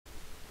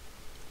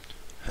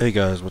Hey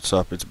guys, what's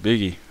up? It's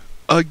Biggie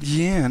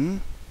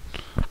again,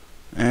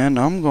 and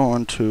I'm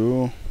going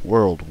to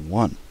World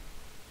 1.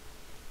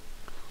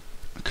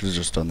 I could have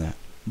just done that,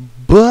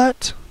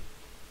 but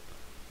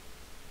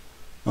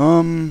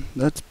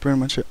that's pretty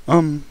much it.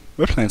 We're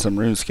playing some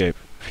Runescape.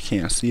 If you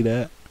can't see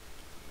that,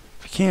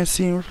 if you can't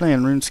see, we're playing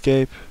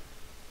Runescape.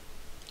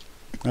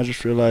 I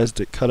just realized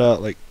it cut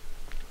out like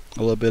a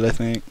little bit. I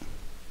think,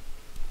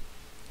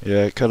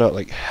 yeah, it cut out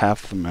like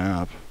half the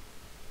map.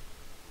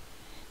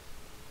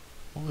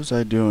 What was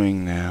I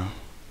doing now?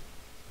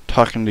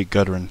 Talking to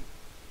Gudrun.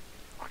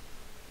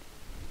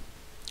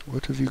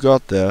 What have you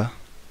got there?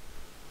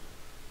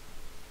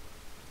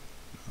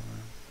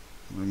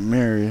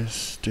 A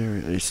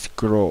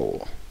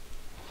scroll.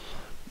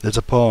 It's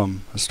a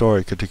poem, a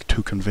story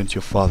to convince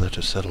your father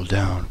to settle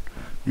down.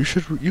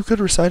 You could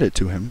recite it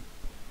to him.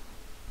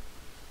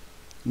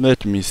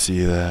 Let me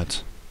see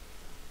that.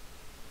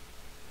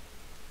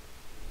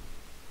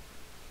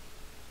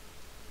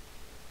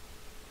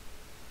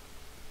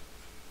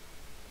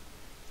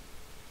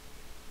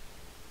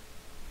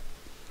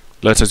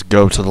 Let us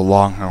go to the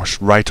Longhouse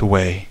right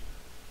away.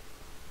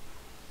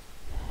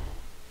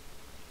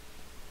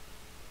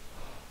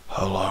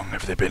 How long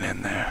have they been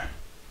in there?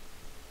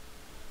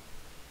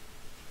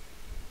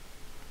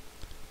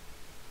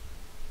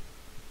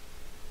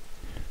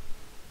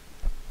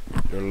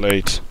 You're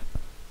late.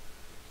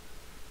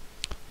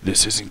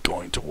 This isn't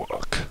going to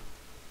work.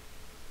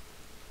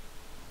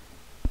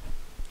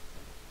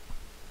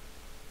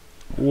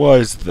 Why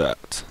is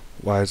that?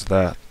 Why is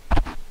that?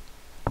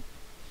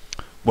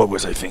 What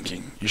was I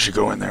thinking? You should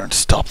go in there and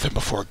stop them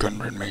before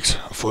Gudrun makes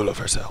a fool of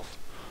herself.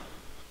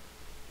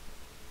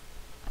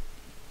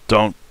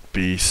 Don't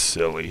be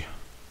silly.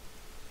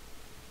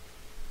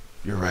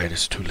 You're right,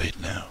 it's too late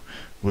now.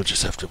 We'll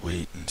just have to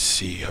wait and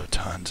see how it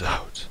turns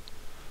out.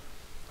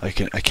 I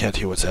can't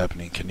hear what's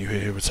happening. Can you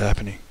hear what's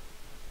happening?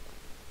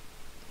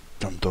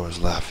 Dumbledore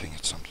is laughing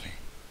at something.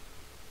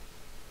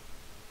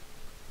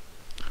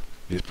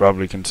 He's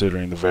probably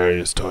considering the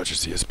various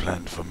tortures he has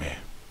planned for me.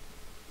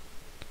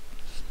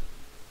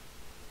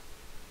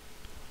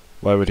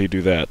 Why would he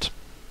do that?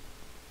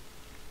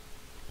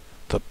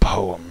 The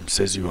poem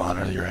says you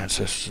honor your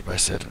ancestors by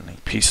settling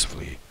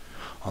peacefully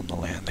on the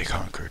land they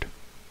conquered.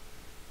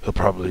 He'll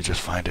probably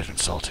just find it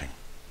insulting.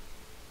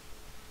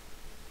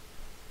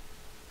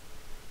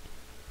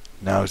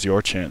 Now's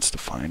your chance to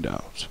find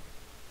out.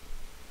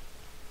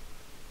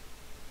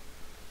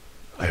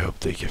 I hope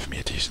they give me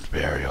a decent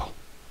burial.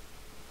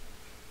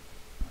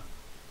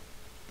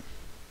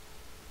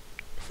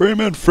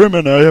 Freeman,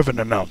 I have an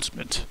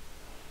announcement.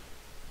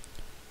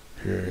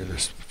 Hear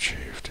the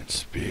chieftain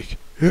speak.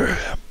 Hear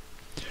him.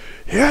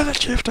 Hear the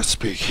chieftain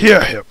speak.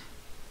 Hear him.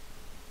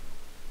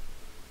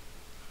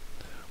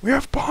 We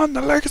have borne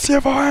the legacy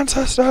of our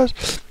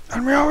ancestors,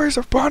 and we always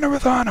have borne it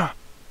with honor.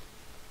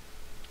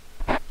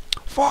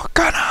 For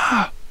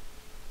Gunnar!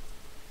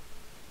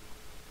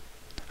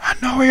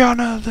 And now we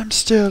honor them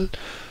still.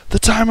 The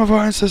time of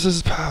our ancestors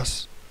is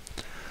past.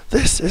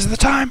 This is the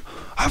time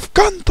of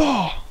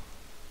Gunthor!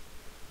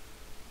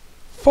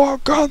 For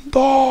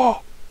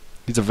Gunthor!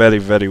 He's a very,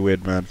 very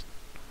weird man.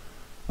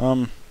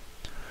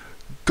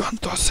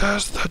 Gunthor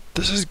says that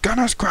this is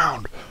Gunnar's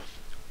ground.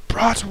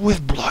 Brought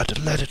with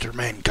blood, let it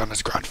remain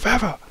Gunnar's ground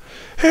forever.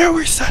 Here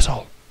we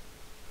settle.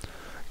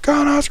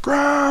 Gunnar's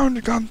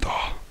ground,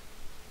 Gunthor.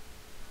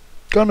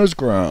 Gunnar's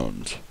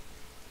ground.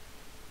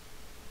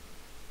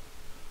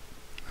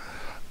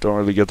 Don't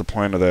really get the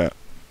point of that.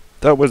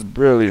 That was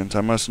brilliant.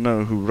 I must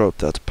know who wrote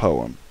that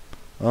poem.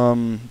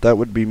 That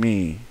would be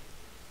me.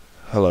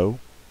 Hello?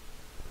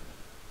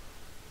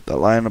 That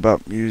line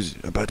about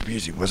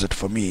music, was it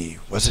for me?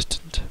 Was it?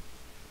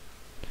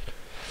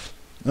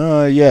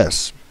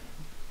 Yes.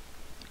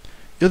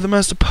 You're the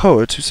master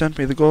poet who sent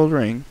me the gold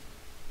ring.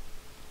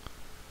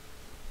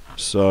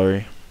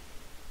 Sorry.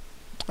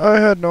 I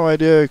had no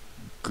idea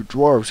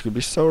dwarves could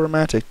be so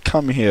romantic.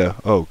 Come here.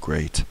 Oh,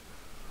 great.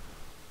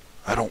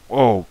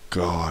 Oh,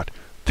 God.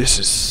 This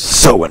is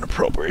so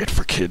inappropriate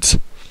for kids.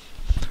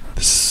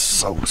 This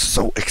is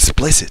so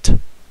explicit.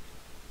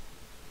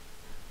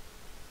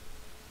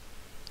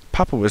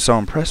 Papa was so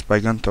impressed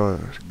by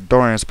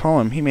Dorian's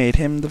poem, he made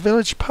him the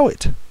village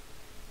poet.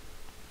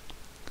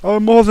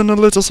 I'm more than a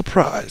little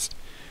surprised.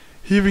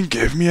 He even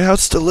gave me a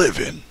house to live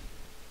in.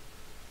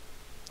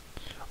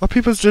 Our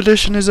people's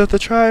tradition is that the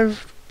tribe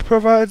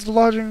provides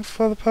lodging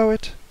for the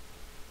poet.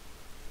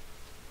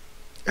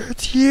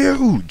 It's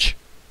huge!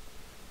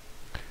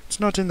 It's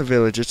not in the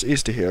village, it's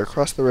east of here,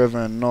 across the river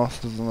and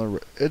north of the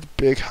river. It's a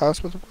big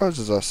house with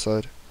roses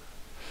outside.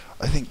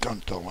 I think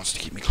Gunthor wants to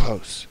keep me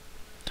close.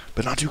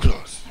 But not too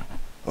close.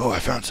 Oh, I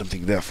found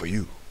something there for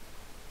you.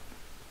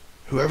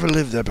 Whoever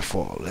lived there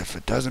before left a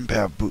dozen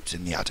pair of boots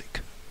in the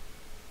attic.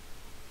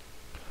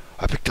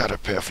 I picked out a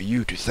pair for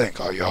you to thank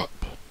all your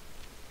help.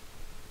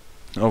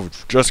 Oh,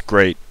 just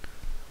great.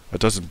 A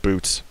dozen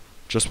boots.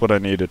 Just what I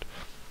needed.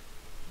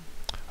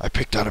 I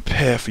picked out a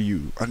pair for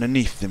you.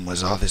 Underneath them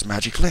was all this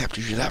magic lamp.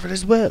 You should have it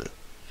as well.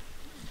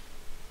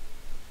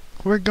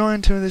 We're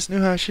going to this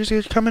new house. You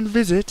should come and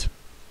visit.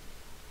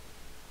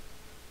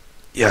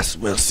 Yes,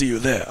 we'll see you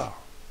there.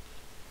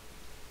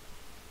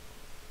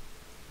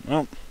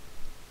 Well,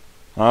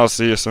 I'll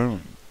see you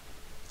soon.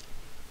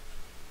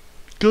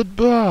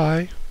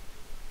 Goodbye.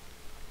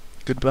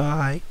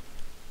 Goodbye.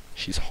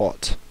 She's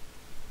hot.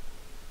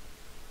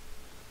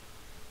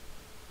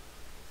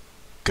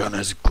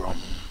 Gunner's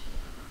Grum.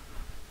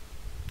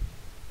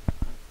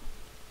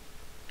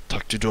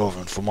 Talk to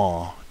Dorvan for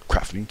more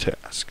crafting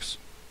tasks.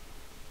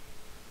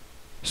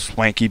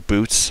 Swanky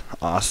boots.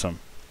 Awesome.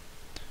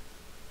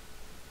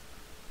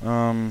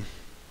 I'm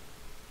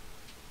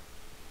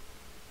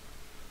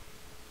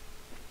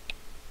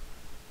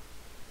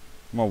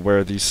gonna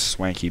wear these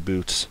swanky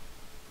boots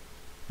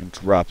and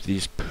drop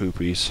these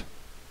poopies.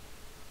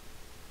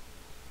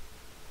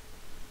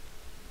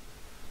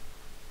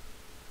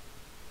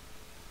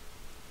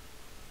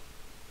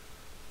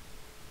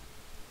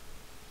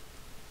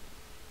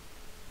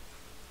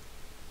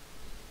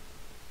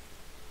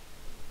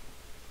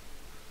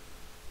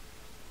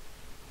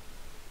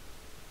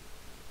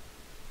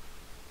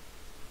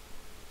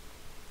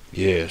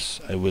 Yes,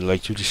 I would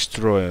like to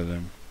destroy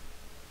them.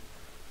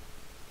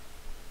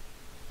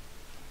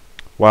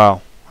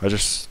 Wow, I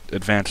just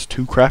advanced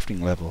 2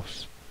 crafting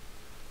levels.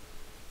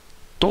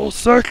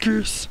 Dos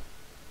Equis!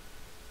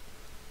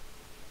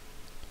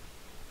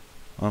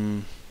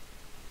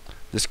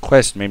 This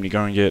quest made me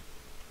go and get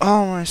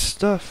all my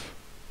stuff.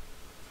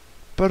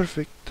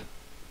 Perfect.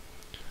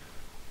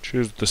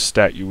 Choose the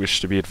stat you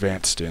wish to be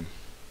advanced in.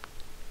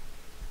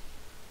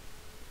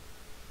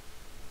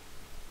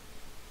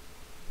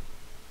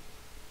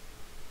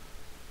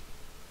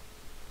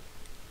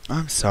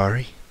 I'm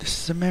sorry,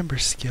 this is a member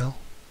skill.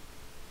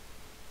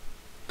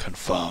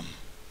 Confirm.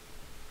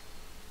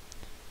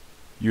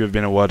 You have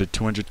been awarded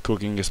 200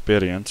 cooking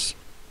experience.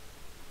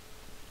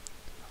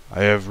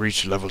 I have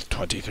reached level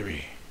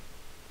 23.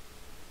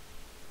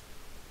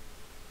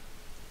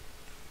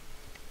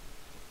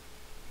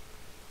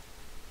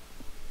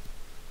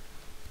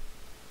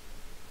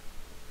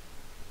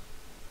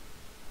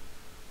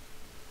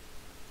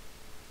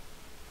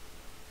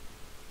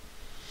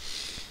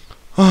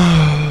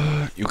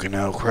 You can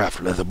now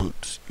craft leather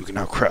boots. You can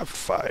now craft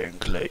fire and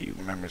clay. You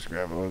can remember to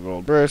craft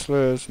gold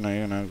bracelets. Now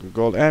you know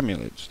gold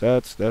amulets.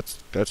 That's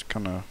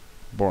kind of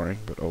boring,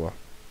 but oh well.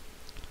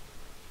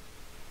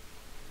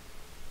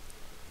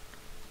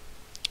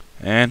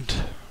 And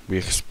we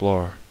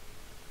explore.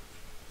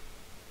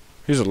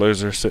 He's a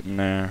loser sitting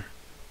there.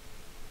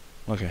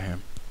 Look at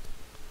him.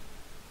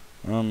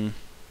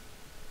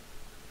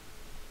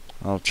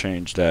 I'll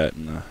change that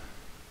in the.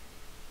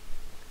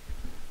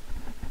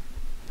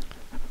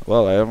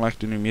 Well, I don't like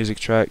the new music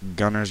track.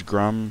 Gunner's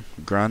Grum.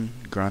 Grun.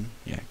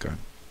 Yeah, Grun.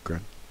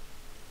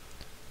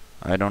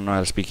 I don't know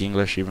how to speak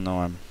English, even though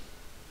I'm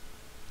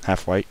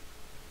half white.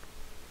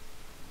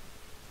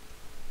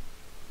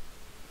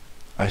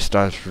 I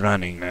start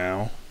running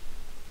now.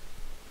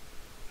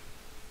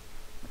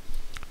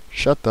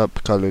 Shut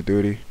up, Call of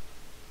Duty.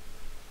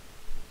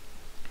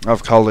 I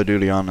have Call of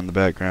Duty on in the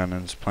background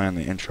and it's playing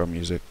the intro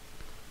music.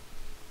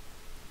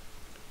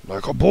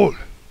 Like a bull.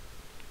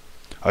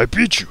 I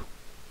beat you.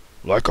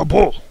 Like a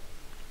bull.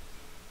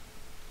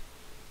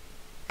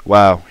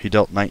 Wow, he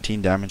dealt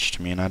 19 damage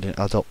to me and I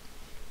dealt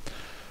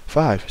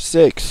 5,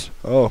 6.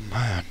 Oh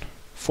man.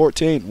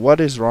 14.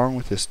 What is wrong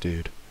with this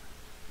dude?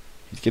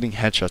 He's getting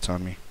headshots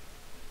on me.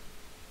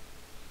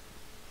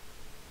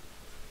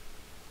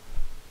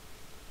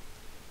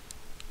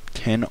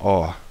 Tin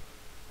ore.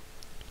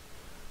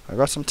 I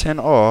got some tin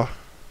ore.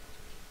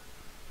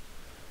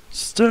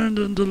 Stand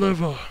and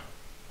deliver.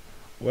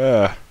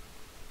 Where?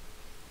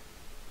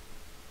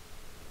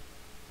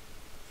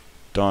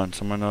 Darn,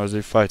 someone knows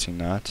they're fighting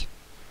that.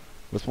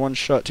 With one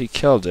shot he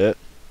killed it.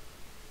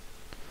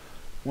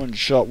 One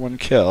shot, one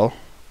kill.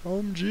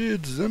 OMG,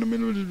 it's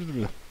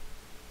enemy.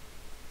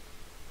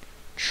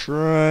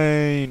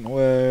 Train,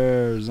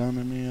 where's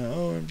enemy?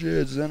 OMG,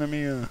 it's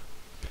enemy.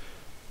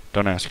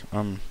 Don't ask.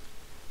 Oh,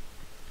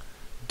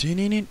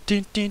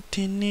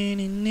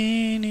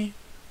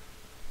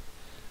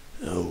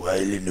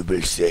 Island of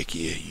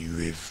Belsakia, you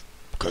have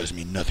caused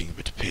me nothing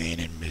but pain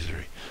and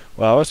misery.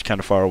 Wow, that's kind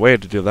of far away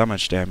to do that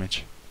much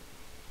damage.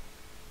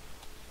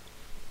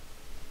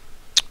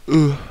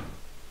 Ugh.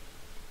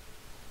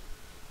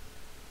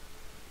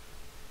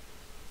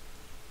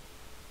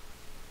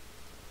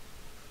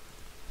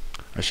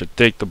 I should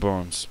take the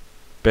bones,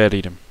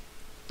 bury them.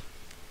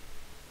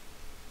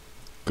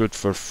 Good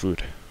for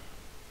food.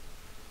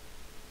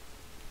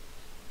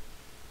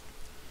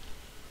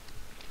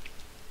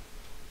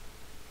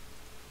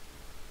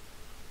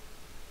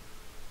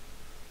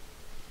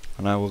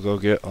 And I will go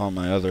get all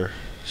my other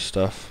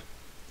stuff.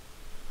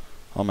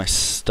 All my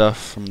stuff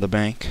from the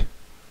bank.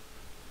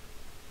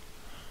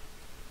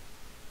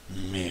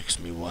 Makes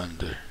me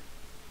wonder,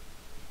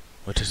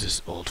 what is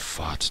this old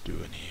fart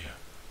doing here?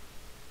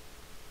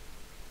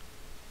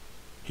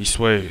 He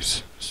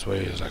sways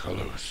like a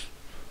loose.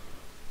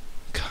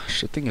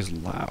 Gosh, that thing is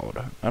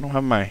loud. I don't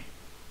have my...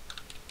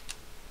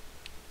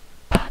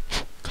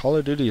 Call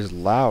of Duty is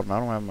loud and I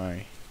don't have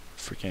my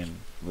freaking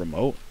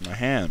remote in my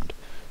hand.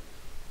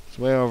 It's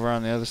way over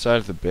on the other side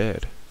of the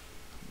bed.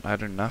 I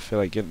do not feel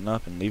like getting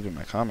up and leaving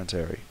my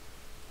commentary.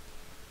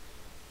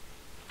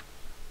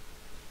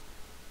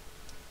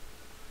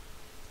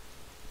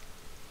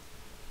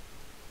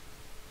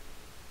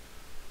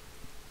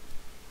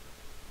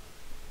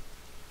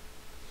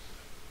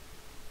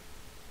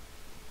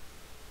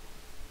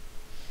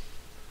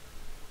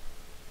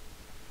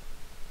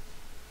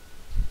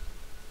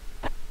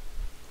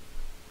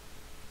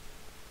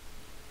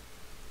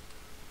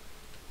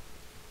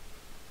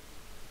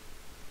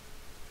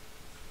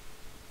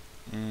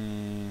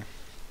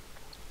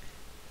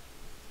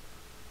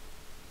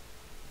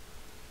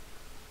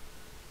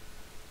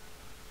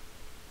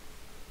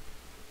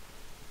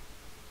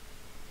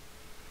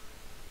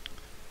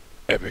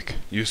 Epic.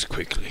 Use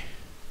quickly.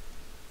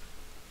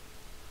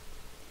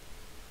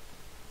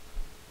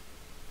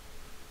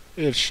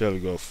 It shall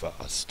go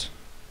fast.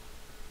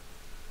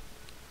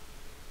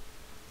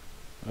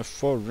 I have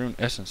 4 rune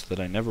essence that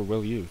I never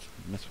will use.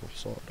 Mithril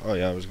sword. Oh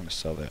yeah, I was gonna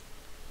sell that.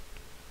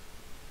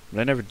 But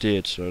I never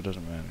did, so it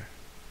doesn't matter.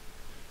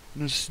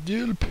 And a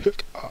steel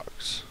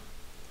pickaxe.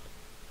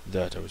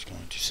 That I was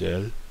going to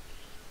sell.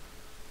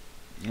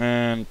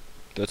 And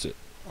that's it.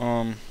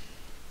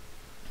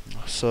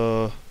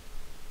 So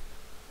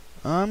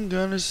I'm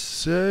gonna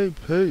say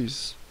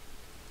peace.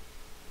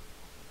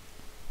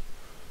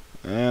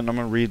 And I'm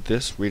gonna read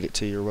it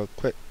to you real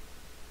quick.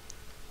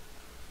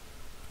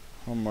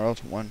 Homeworld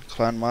 1.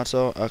 Clan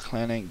motto: a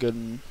clan ain't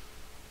good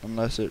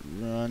unless it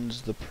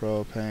runs the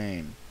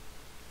propane.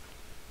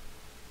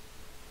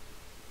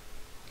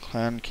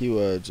 Clan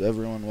keywords: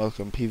 everyone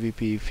welcome,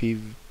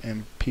 PvP,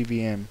 and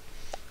PVM,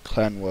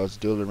 clan wars,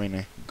 dual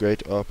arena,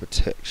 great ore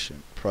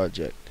protection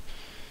project,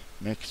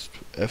 mixed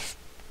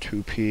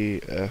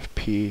F2P,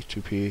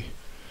 FP2P,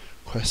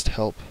 quest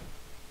help,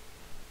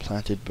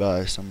 planted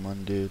by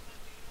someone, dude.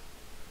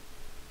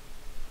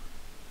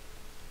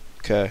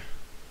 Okay.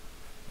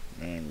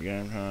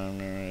 Game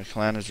time,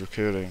 clan is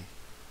recruiting.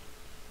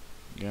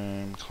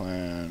 Game,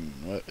 clan,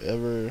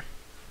 whatever.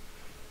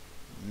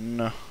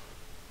 No.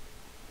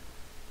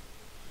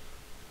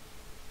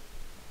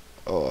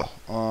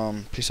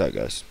 Oh, peace out,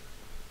 guys.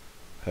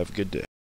 Have a good day.